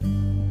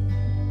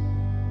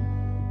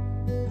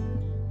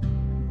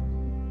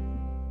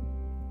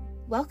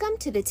Welcome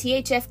to the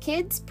THF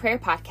Kids Prayer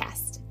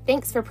Podcast.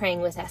 Thanks for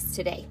praying with us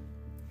today.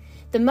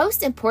 The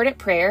most important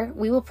prayer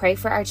we will pray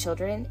for our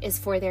children is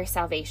for their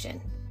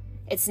salvation.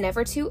 It's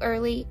never too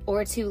early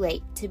or too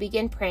late to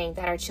begin praying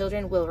that our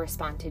children will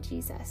respond to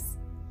Jesus.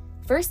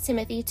 1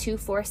 Timothy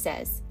 2:4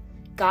 says,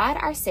 God,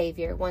 our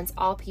Savior, wants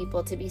all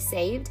people to be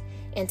saved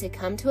and to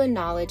come to a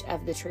knowledge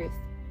of the truth.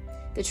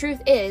 The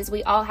truth is,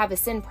 we all have a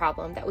sin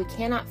problem that we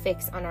cannot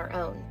fix on our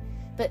own.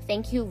 But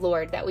thank you,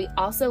 Lord, that we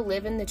also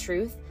live in the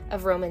truth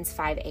of Romans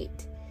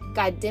 5:8.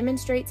 God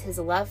demonstrates his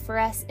love for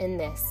us in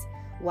this.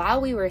 While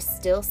we were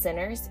still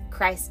sinners,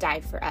 Christ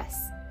died for us.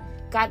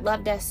 God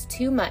loved us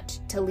too much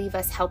to leave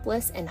us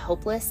helpless and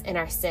hopeless in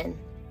our sin.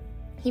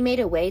 He made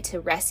a way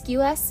to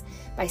rescue us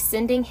by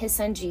sending his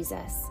son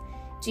Jesus.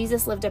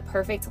 Jesus lived a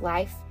perfect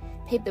life,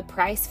 paid the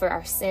price for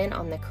our sin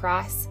on the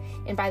cross,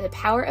 and by the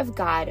power of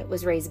God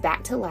was raised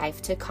back to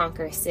life to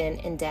conquer sin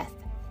and death.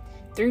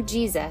 Through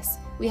Jesus,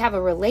 we have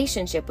a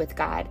relationship with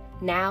God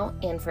now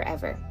and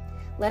forever.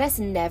 Let us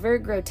never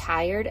grow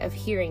tired of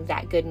hearing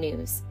that good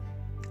news.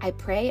 I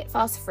pray it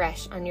falls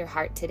fresh on your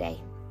heart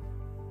today.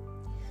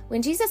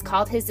 When Jesus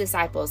called his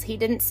disciples, he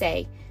didn't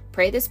say,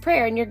 pray this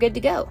prayer and you're good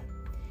to go.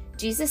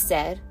 Jesus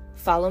said,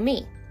 follow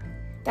me.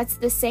 That's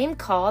the same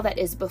call that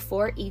is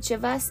before each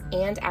of us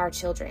and our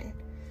children.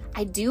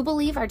 I do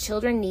believe our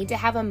children need to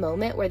have a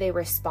moment where they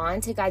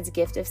respond to God's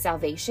gift of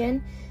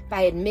salvation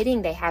by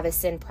admitting they have a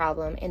sin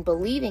problem and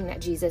believing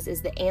that Jesus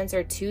is the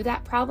answer to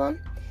that problem.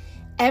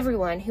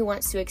 Everyone who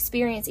wants to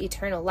experience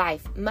eternal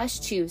life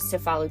must choose to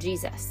follow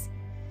Jesus.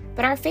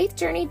 But our faith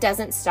journey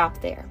doesn't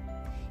stop there.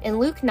 In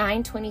Luke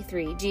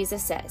 9:23,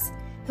 Jesus says,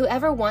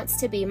 whoever wants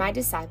to be my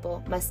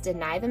disciple must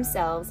deny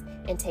themselves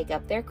and take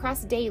up their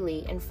cross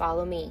daily and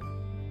follow me.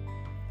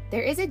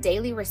 There is a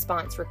daily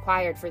response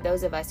required for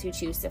those of us who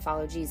choose to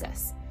follow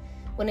Jesus.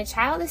 When a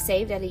child is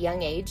saved at a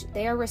young age,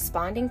 they are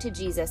responding to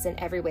Jesus in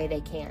every way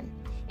they can,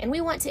 and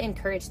we want to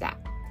encourage that.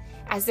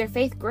 As their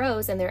faith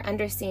grows and their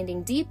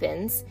understanding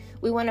deepens,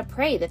 we want to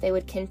pray that they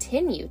would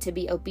continue to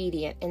be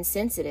obedient and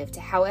sensitive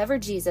to however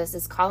Jesus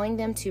is calling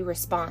them to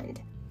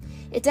respond.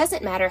 It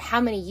doesn't matter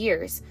how many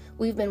years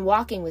we've been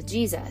walking with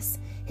Jesus,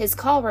 his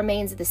call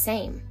remains the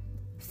same.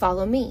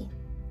 Follow me.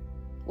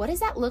 What does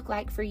that look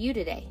like for you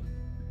today?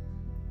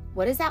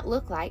 What does that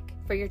look like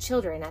for your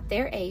children at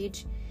their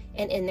age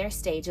and in their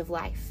stage of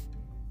life?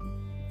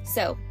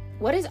 So,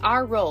 what is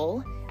our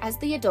role as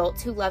the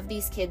adults who love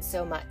these kids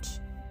so much?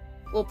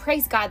 Well,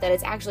 praise God that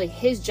it's actually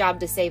his job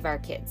to save our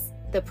kids.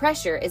 The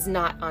pressure is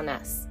not on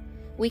us.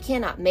 We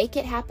cannot make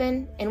it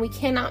happen, and we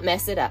cannot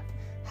mess it up.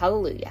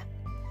 Hallelujah.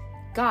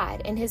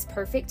 God, in his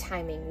perfect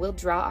timing, will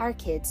draw our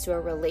kids to a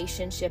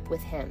relationship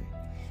with him.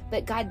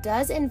 But God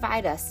does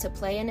invite us to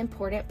play an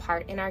important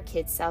part in our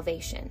kids'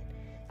 salvation.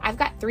 I've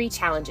got 3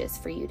 challenges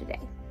for you today.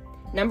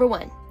 Number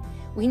 1,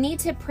 we need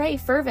to pray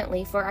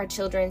fervently for our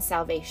children's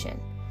salvation.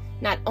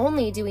 Not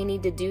only do we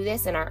need to do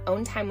this in our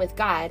own time with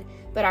God,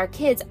 but our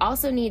kids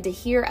also need to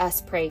hear us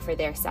pray for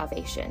their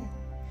salvation.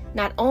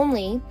 Not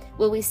only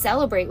will we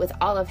celebrate with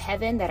all of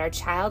heaven that our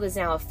child is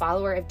now a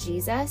follower of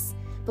Jesus,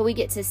 but we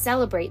get to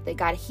celebrate that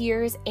God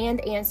hears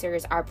and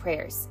answers our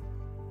prayers.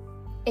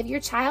 If your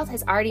child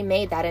has already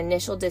made that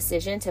initial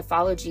decision to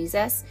follow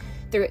Jesus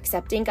through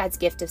accepting God's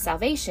gift of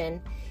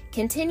salvation,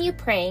 continue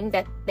praying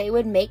that they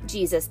would make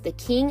Jesus the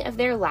king of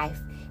their life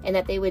and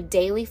that they would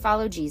daily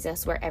follow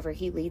Jesus wherever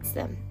he leads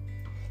them.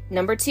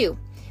 Number 2,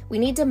 we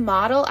need to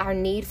model our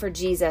need for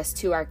Jesus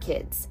to our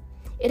kids.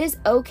 It is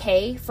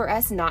okay for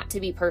us not to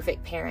be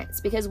perfect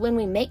parents because when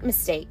we make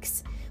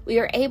mistakes, we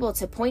are able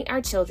to point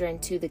our children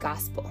to the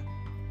gospel.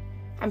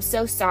 I'm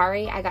so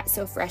sorry I got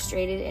so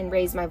frustrated and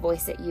raised my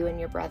voice at you and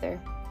your brother.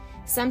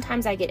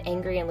 Sometimes I get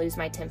angry and lose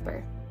my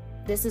temper.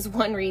 This is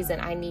one reason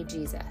I need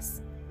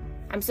Jesus.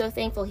 I'm so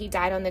thankful he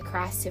died on the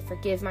cross to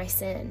forgive my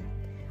sin.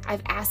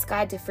 I've asked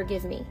God to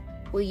forgive me.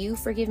 Will you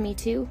forgive me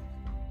too?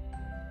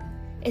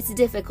 It's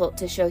difficult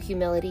to show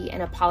humility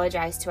and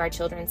apologize to our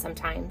children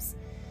sometimes,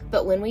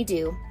 but when we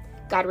do,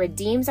 God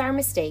redeems our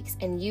mistakes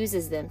and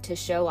uses them to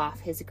show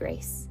off his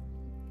grace.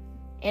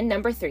 And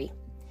number 3,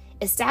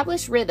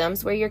 establish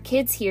rhythms where your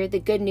kids hear the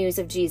good news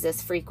of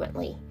Jesus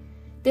frequently.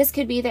 This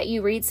could be that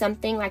you read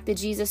something like the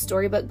Jesus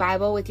Storybook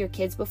Bible with your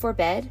kids before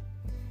bed.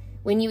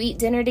 When you eat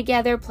dinner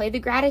together, play the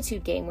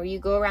gratitude game where you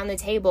go around the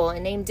table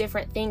and name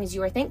different things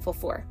you are thankful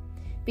for.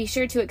 Be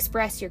sure to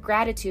express your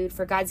gratitude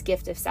for God's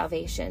gift of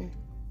salvation.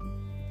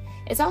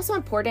 It's also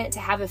important to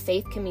have a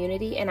faith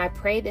community, and I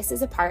pray this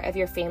is a part of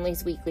your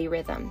family's weekly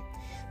rhythm.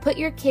 Put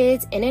your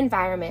kids in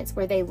environments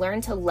where they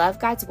learn to love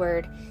God's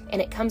word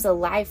and it comes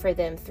alive for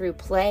them through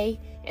play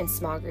and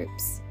small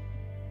groups.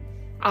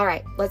 All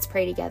right, let's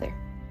pray together.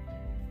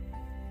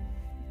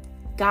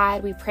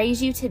 God, we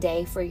praise you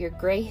today for your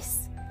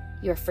grace,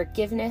 your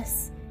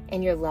forgiveness,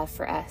 and your love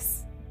for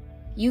us.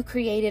 You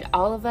created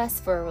all of us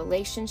for a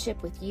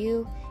relationship with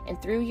you,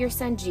 and through your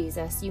son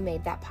Jesus, you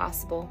made that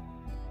possible.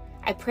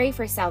 I pray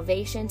for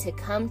salvation to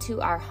come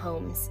to our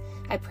homes.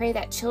 I pray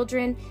that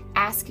children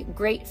ask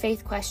great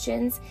faith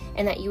questions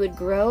and that you would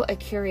grow a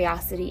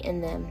curiosity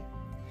in them.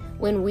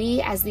 When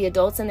we, as the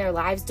adults in their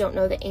lives, don't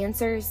know the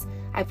answers,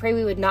 I pray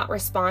we would not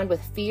respond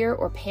with fear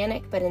or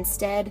panic, but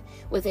instead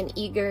with an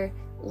eager,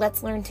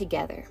 let's learn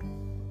together.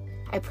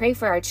 I pray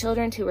for our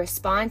children to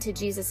respond to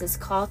Jesus'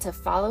 call to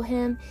follow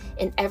him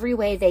in every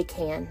way they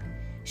can.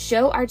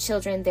 Show our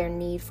children their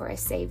need for a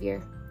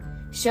Savior.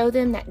 Show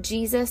them that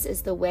Jesus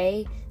is the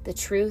way, the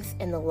truth,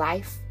 and the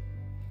life.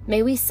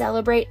 May we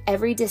celebrate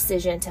every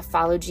decision to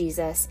follow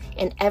Jesus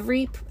and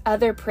every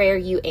other prayer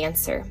you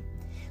answer.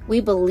 We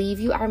believe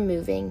you are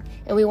moving,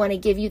 and we want to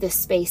give you the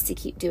space to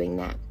keep doing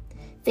that.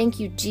 Thank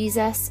you,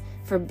 Jesus,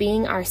 for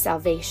being our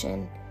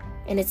salvation.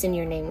 And it's in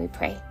your name we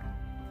pray.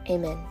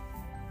 Amen.